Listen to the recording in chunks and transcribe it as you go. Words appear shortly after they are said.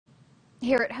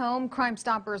Here at home, Crime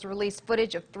Stoppers released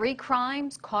footage of 3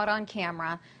 crimes caught on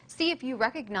camera. See if you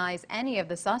recognize any of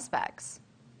the suspects.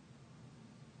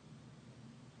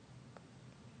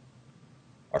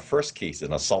 Our first case is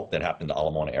an assault that happened in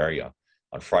the Moana area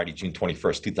on Friday, June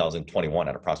 21st, 2021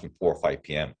 at approximately 4 or 5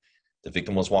 p.m. The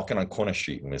victim was walking on Kona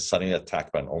Street and was suddenly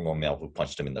attacked by an unknown male who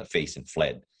punched him in the face and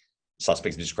fled.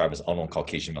 Suspects described as unknown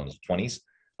Caucasian male in his 20s,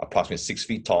 approximately 6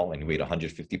 feet tall, and he weighed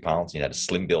 150 pounds. He had a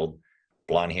slim build,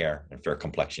 blonde hair, and fair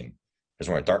complexion. He was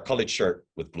wearing a dark-colored shirt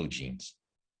with blue jeans.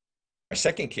 Our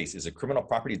second case is a criminal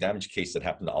property damage case that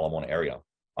happened in the Moana area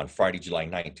on Friday, July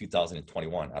 9,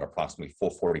 2021 at approximately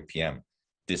 4:40 p.m.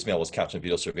 This male was captured on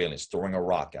video surveillance throwing a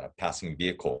rock at a passing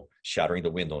vehicle, shattering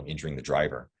the window and injuring the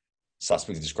driver.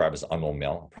 Suspect is described as an unknown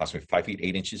male, approximately 5 feet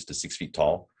 8 inches to 6 feet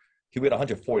tall. He weighed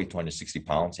 140 to 160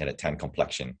 pounds and had a tan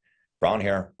complexion, brown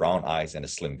hair, brown eyes, and a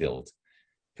slim build.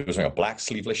 He was wearing a black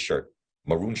sleeveless shirt,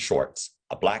 maroon shorts,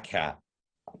 a black hat,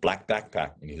 a black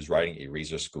backpack, and he was riding a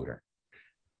Razor scooter.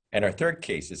 And our third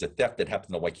case is a theft that happened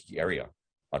in the Waikiki area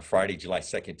on Friday, July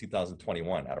 2nd,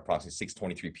 2021 at approximately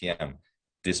 6:23 p.m.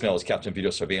 This male was captured on video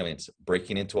surveillance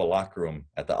breaking into a locker room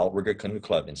at the Outrigger Canoe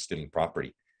Club and stealing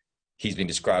property. He's been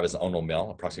described as an unknown male,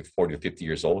 approximately 40 to 50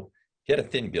 years old. He had a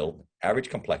thin build, average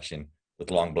complexion,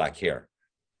 with long black hair.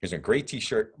 He was in a gray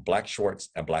t-shirt, black shorts,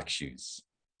 and black shoes.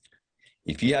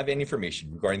 If you have any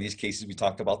information regarding these cases we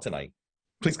talked about tonight,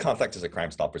 please contact us at Crime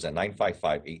Stoppers at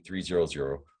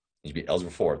 955-8300 and you'll be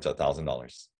eligible for up to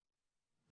 $1,000.